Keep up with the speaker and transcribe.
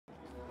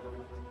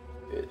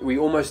we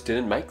almost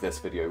didn't make this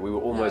video. We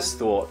were almost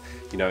thought,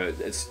 you know,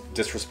 it's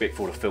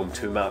disrespectful to film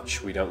too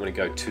much. We don't want to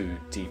go too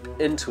deep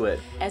into it.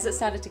 As it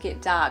started to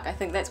get dark, I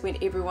think that's when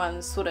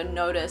everyone sort of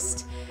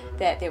noticed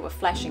that there were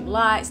flashing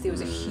lights, there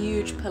was a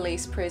huge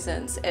police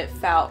presence. It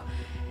felt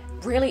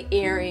really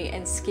eerie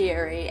and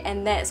scary,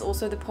 and that's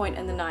also the point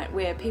in the night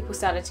where people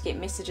started to get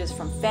messages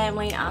from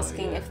family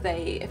asking if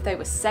they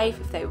were safe,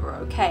 if they were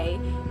okay.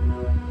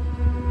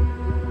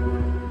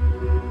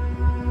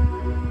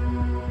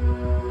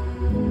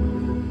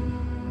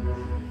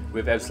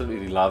 We've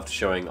absolutely loved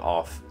showing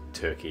off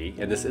Turkey,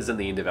 and this isn't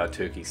the end of our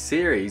Turkey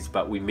series,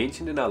 but we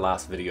mentioned in our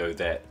last video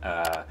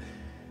that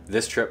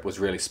this trip was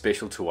really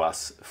special to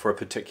us for a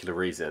particular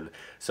reason.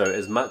 So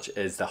as much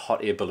as the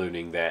hot air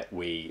ballooning that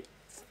we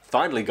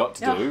finally got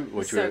to do,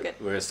 which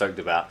we're stoked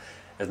about,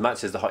 as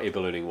much as the hot air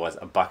ballooning was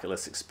a bucket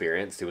list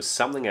experience, there was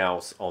something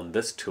else on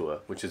this tour,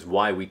 which is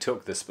why we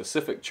took this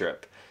specific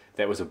trip,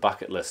 that was a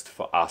bucket list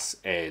for us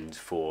and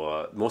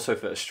for more so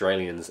for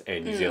Australians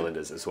and New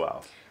Zealanders as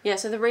well. Yeah,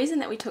 so the reason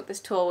that we took this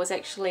tour was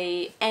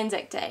actually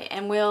Anzac Day,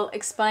 and we'll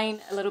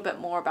explain a little bit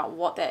more about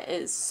what that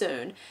is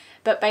soon.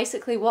 But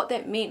basically what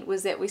that meant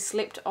was that we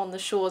slept on the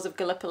shores of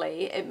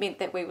Gallipoli. It meant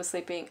that we were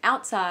sleeping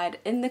outside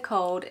in the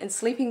cold in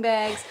sleeping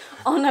bags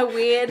on a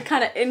weird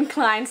kind of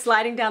incline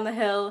sliding down the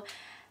hill.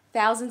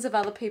 Thousands of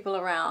other people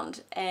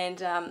around, and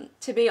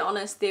to be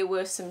honest, there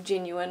were some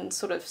genuine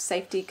sort of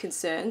safety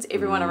concerns.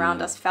 Everyone around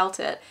us felt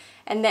it,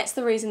 and that's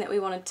the reason that we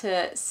wanted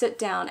to sit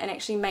down and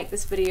actually make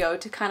this video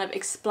to kind of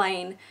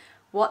explain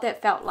what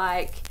that felt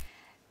like.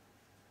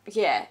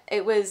 Yeah,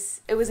 it was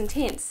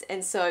intense,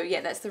 and so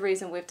yeah, that's the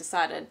reason we've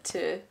decided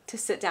to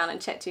sit down and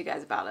chat to you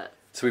guys about it.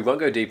 So we won't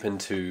go deep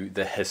into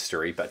the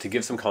history, but to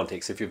give some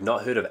context, if you've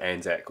not heard of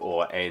Anzac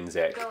or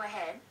Anzac... Go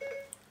ahead.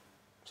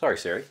 Sorry,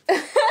 Siri.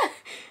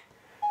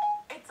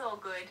 It's all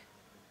good.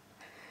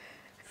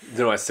 Don't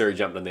know why Siri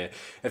jumped in there.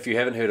 If you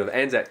haven't heard of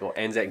Anzac or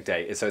Anzac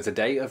Day, so it's a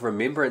day of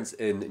remembrance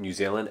in New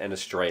Zealand and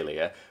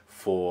Australia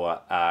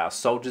for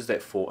soldiers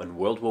that fought in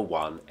World War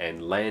I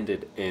and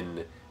landed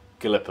in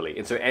Gallipoli.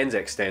 And so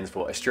Anzac stands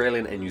for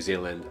Australian and New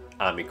Zealand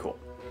Army Corps.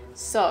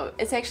 So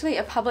it's actually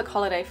a public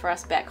holiday for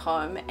us back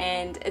home,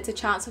 and it's a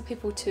chance for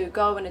people to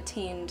go and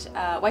attend,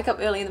 wake up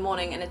early in the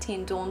morning and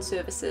attend dawn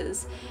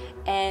services.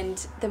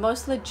 And the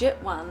most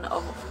legit one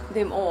of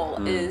them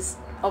all is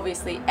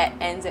obviously at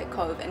Anzac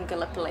Cove in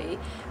Gallipoli,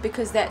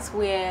 because that's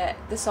where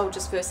the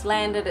soldiers first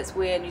landed, it's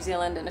where New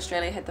Zealand and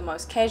Australia had the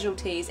most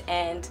casualties,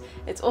 and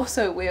it's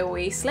also where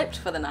we slept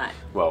for the night.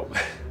 Well,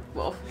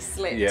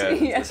 slept. Yeah,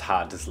 it's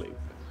hard to sleep.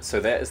 So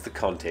that is the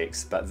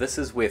context, but this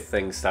is where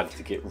things started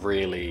to get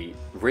really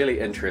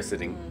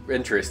interesting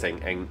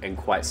and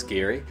quite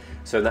scary.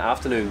 So in the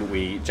afternoon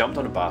we jumped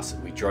on a bus,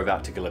 we drove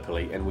out to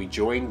Gallipoli, and we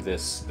joined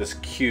this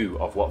queue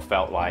of what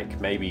felt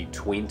like maybe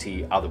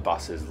 20 other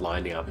buses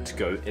lining up to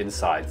go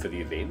inside for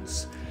the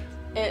events.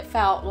 It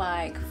felt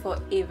like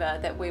forever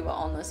that we were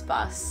on this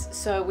bus.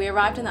 So we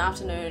arrived in the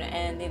afternoon,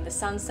 and then the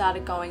sun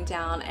started going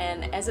down,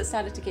 and as it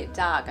started to get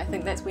dark, I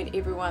think that's when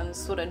everyone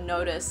sort of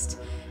noticed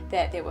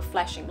that there were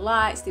flashing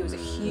lights, there was a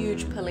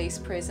huge police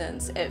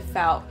presence. It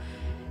felt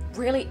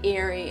really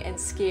eerie and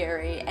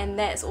scary, and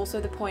that's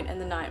also the point in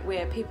the night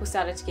where people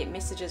started to get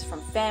messages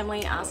from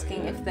family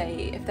asking if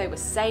they were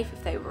safe,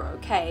 if they were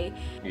okay.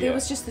 There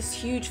was just this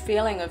huge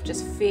feeling of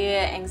just fear,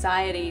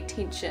 anxiety,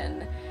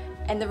 tension,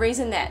 and the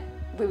reason that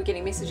we were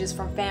getting messages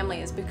from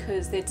family is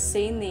because they'd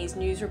seen these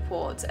news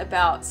reports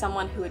about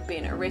someone who had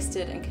been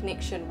arrested in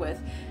connection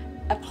with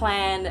a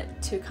plan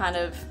to kind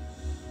of,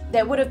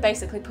 that would have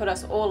basically put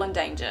us all in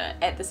danger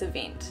at this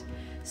event.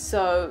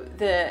 So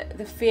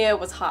the fear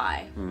was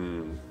high.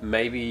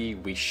 Maybe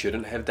we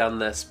shouldn't have done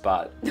this,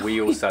 but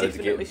we all started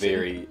to get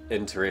very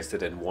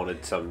interested and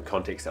wanted some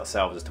context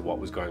ourselves as to what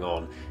was going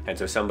on. And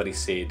so somebody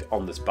said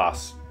on this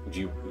bus, do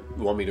you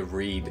want me to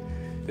read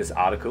this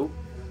article?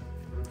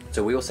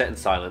 So we all sat in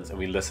silence and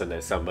we listened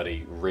as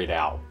somebody read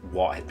out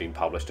what had been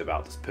published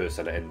about this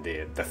person and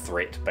the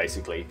threat,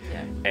 basically.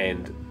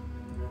 And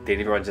then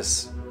everyone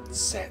just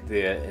sat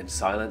there in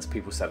silence.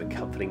 People started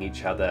comforting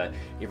each other.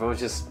 Everyone was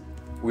just,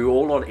 we were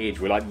all on edge.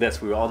 We're like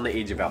this, we were on the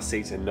edge of our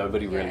seats, and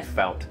nobody really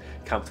felt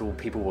comfortable.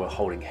 People were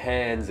holding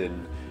hands,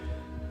 and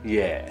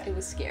it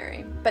was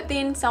scary. But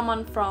then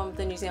someone from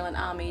the New Zealand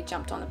Army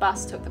jumped on the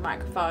bus, took the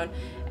microphone,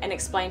 and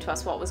explained to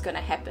us what was going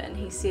to happen.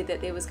 He said that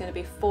there was going to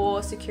be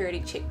 4 security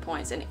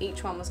checkpoints, and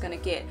each one was going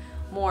to get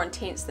more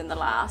intense than the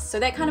last. So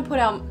that kind of put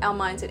our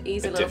minds at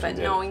ease a little bit,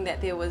 knowing that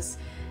there was,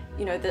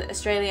 you know, the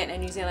Australian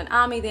and New Zealand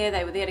Army there.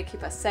 They were there to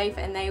keep us safe,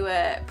 and they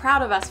were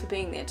proud of us for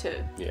being there too.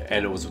 Yeah,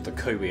 and it was with the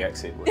Kiwi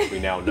accent, which we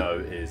now know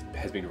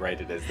has been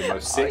rated as the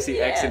most sexy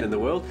accent in the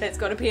world. That's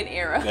got to be an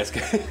error. That's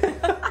good.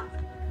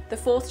 The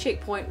 4th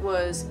checkpoint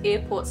was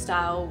airport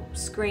style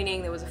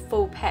screening. There was a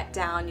full pat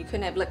down. You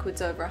couldn't have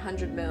liquids over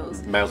 100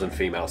 mils. Males and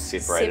females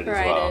separated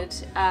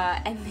as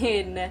well. And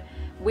then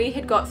we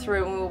had got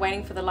through, and we were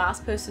waiting for the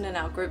last person in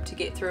our group to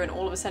get through, and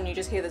all of a sudden you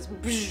just hear this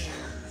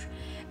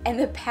and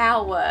the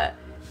power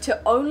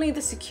to only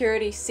the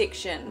security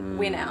section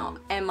went out,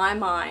 and my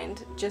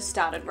mind just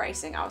started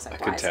racing. I was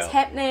like, why is this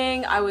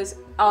happening? I was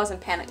in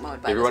panic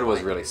mode by Everyone this was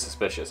point. really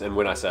suspicious, and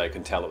when I say I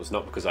can tell, it was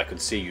not because I could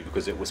see you,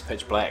 because it was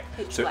pitch black.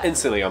 So black.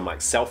 instantly I'm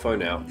like, cell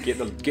phone out, get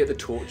the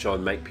torch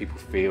on, make people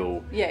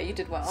feel Yeah, you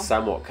did well.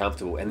 somewhat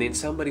comfortable. And then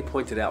somebody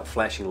pointed out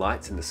flashing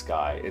lights in the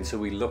sky, and so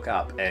we look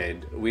up,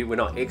 and we're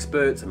not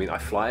experts. I mean, I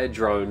fly a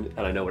drone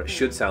and I know what it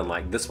should sound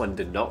like. This one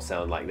did not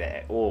sound like that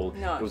at all.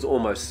 No. It was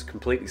almost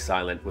completely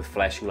silent with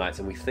flashing lights,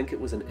 and we think it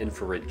was an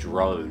infrared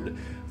drone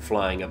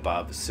flying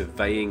above,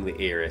 surveying the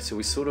area. So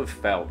we sort of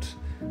felt,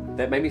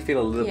 that made me feel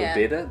a little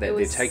bit better, that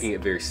they're taking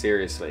it very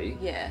seriously.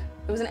 Yeah,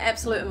 it was an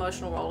absolute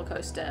emotional roller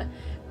coaster.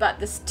 But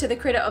this, to the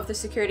credit of the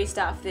security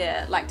staff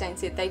there, like Dane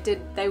said,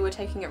 they were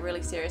taking it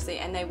really seriously,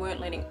 and they weren't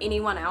letting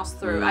anyone else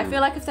through. I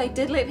feel like if they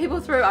did let people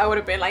through, I would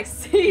have been like,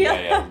 see ya.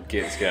 Yeah,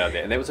 let's get out of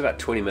there. And that was about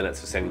 20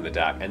 minutes of standing in the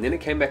dark. And then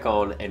it came back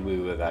on, and we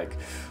were like,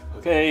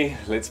 okay,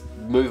 let's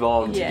move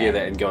on together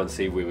and go and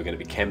see where we're going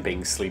to be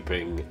camping,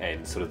 sleeping,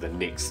 and sort of the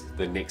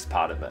next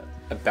part of it.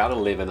 About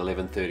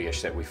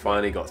 11:30ish that we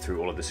finally got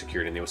through all of the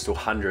security, and there were still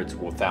hundreds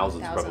or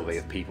thousands probably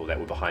of people that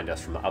were behind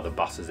us from the other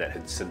buses that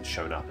had since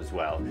shown up as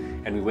well.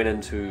 And we went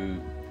into,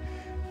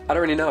 I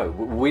don't really know,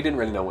 we didn't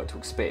really know what to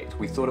expect.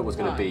 We thought it was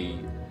going to be,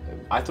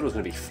 I thought it was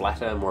going to be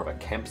flatter, more of a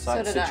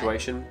campsite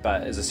situation,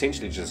 but it's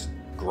essentially just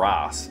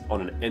grass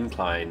on an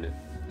incline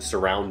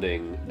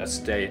surrounding a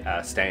stage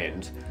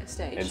and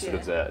sort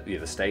of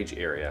the stage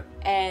area.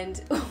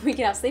 And we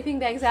get our sleeping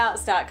bags out,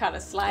 start kind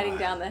of sliding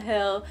down the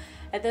hill.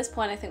 At this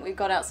point, I think we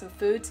got out some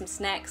food, some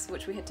snacks,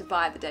 which we had to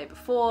buy the day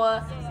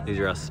before. These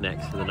are our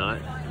snacks for the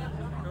night.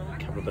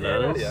 A couple of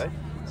bananas,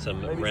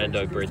 some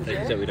rando bread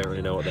things that we don't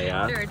really know what they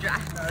are.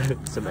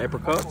 Some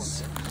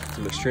apricots,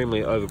 some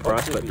extremely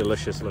overpriced but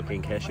delicious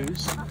looking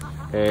cashews,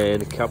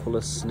 and a couple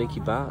of sneaky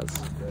bars.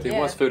 There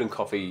was food and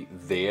coffee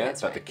there,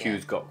 but the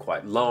queues got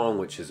quite long,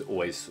 which is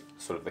always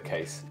sort of the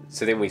case.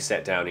 So then we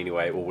sat down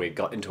anyway, or we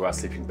got into our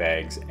sleeping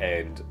bags,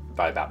 and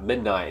by about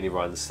midnight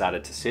everyone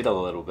started to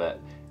settle a little bit,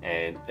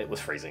 and it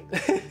was freezing.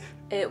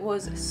 It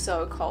was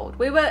so cold.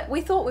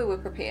 We thought we were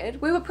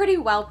prepared. We were pretty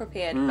well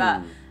prepared,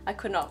 but I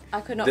could not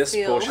this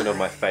feel... portion of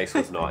my face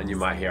was not, and you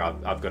might hear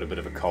I've got a bit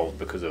of a cold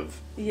because of,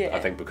 I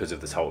think because of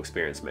this whole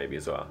experience maybe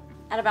as well.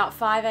 At about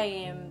 5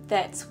 a.m,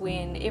 that's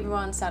when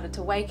everyone started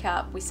to wake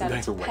up. We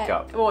started to wake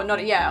up. Well,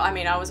 not, yeah, I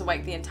mean, I was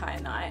awake the entire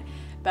night.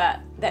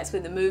 But that's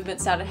when the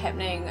movement started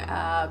happening.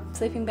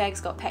 Sleeping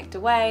bags got packed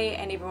away,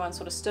 and everyone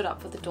sort of stood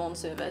up for the dawn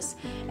service.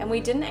 And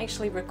we didn't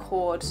actually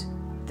record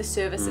the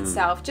service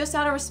itself, just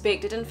out of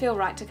respect. It didn't feel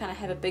right to kind of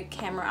have a big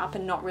camera up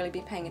and not really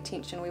be paying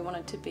attention. We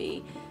wanted to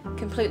be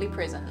completely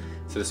present.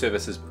 So the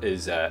service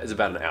is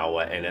about an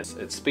hour, and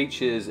it's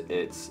speeches,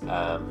 it's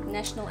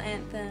national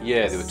anthem.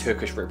 Yeah, there were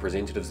Turkish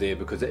representatives there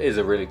because it is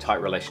a really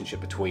tight relationship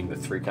between the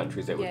three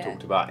countries that we've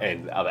talked about,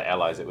 and other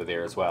allies that were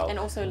there as well. And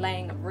also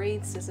laying of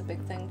wreaths is a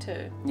big thing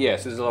too. Yeah,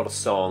 so there's a lot of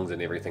songs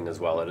and everything as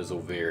well. It's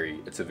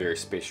a very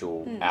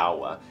special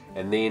hour.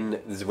 And then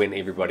this is when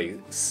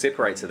everybody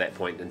separates at that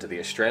point into the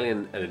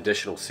Australian an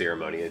additional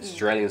ceremony, an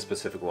Australian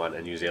specific one,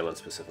 a New Zealand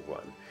specific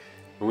one.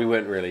 And we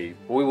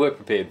were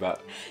prepared,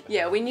 but...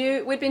 Yeah,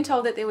 we'd been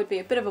told that there would be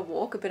a bit of a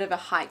walk, a bit of a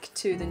hike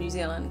to the New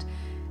Zealand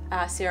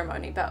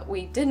ceremony, but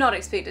we did not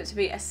expect it to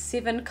be a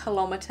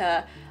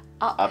 7-kilometre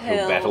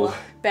uphill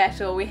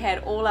battle. We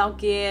had all our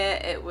gear,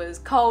 it was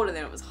cold and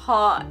then it was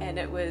hot, and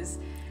it was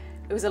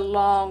a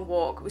long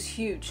walk. It was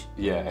huge.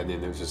 Yeah, and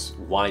then there was just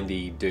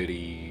windy,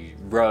 dirty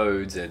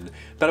roads,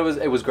 but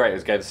it was great.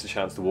 It gave us a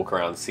chance to walk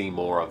around, see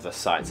more of the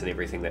sights and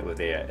everything that were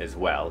there as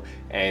well.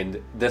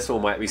 And this all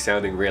might be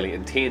sounding really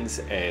intense,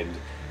 and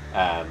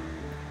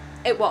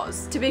it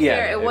was. To be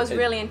fair, it was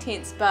really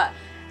intense, but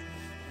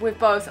we've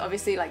both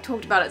obviously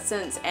talked about it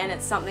since, and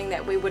it's something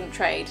that we wouldn't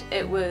trade.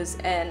 It was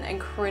an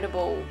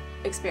incredible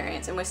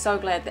experience, and we're so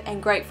glad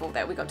and grateful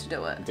that we got to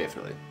do it.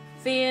 Definitely.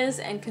 Fears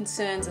and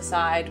concerns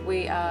aside,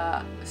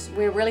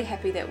 we're really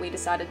happy that we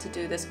decided to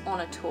do this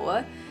on a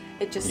tour.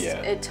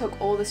 It took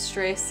all the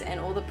stress and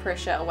all the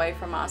pressure away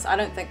from us. I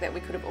don't think that we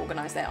could have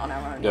organised that on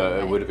our own. No,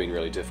 it would have been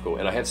really difficult.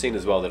 And I have seen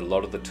as well that a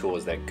lot of the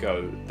tours that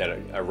are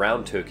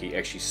around Turkey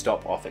actually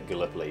stop off at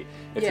Gallipoli.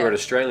 If you're an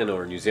Australian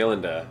or a New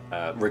Zealander,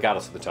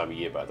 regardless of the time of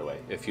year, by the way,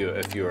 if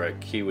you're a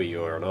Kiwi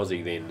or an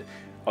Aussie, then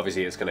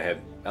obviously it's going to have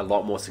a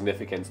lot more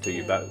significance to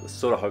you. But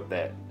sort of hope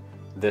that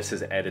this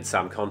has added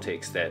some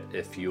context, that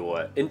if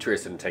you're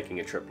interested in taking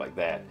a trip like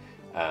that,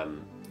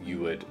 you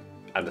would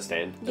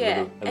understand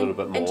a little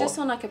bit more. And just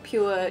on a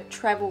pure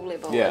travel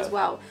level as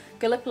well,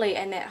 Gallipoli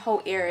and that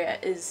whole area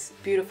is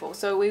beautiful.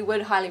 So we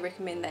would highly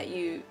recommend that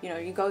you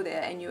go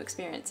there and you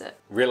experience it.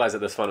 Realise that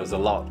this one is a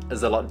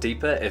lot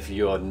deeper if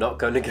you're not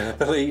going to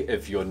Gallipoli,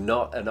 if you're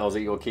not an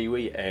Aussie or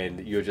Kiwi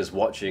and you're just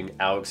watching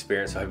our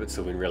experience. I hope it's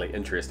still been really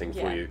interesting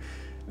for you.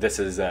 This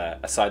is a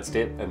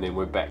sidestep, and then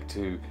we're back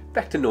to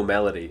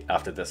normality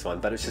after this one.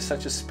 But it's just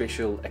such a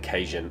special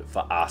occasion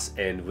for us,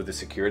 and with the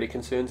security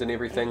concerns and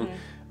everything,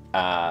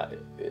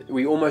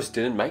 we almost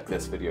didn't make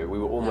this video. We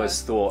were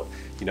almost thought,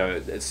 you know,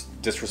 it's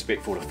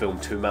disrespectful to film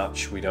too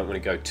much. We don't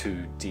want to go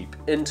too deep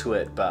into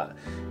it, but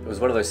it was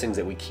one of those things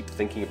that we keep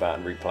thinking about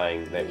and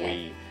replaying that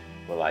we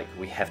were like,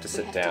 we have to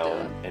sit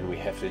down and we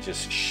have to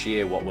just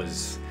share what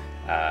was,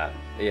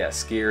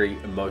 scary,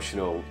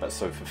 emotional, but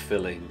so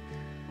fulfilling.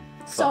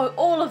 So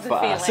all of the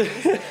us.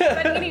 feelings.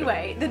 But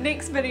anyway, the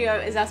next video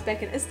is us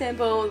back in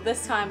Istanbul.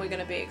 This time we're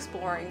going to be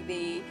exploring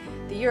the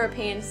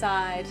European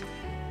side.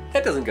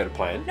 That doesn't go to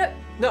plan.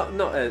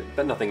 No.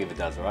 But nothing ever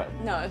does, right?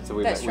 No,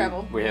 So that's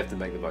travel. We have to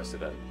make the most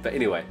of it. But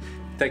anyway,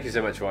 thank you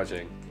so much for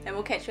watching. And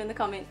we'll catch you in the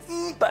comments.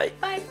 Bye.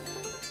 Bye.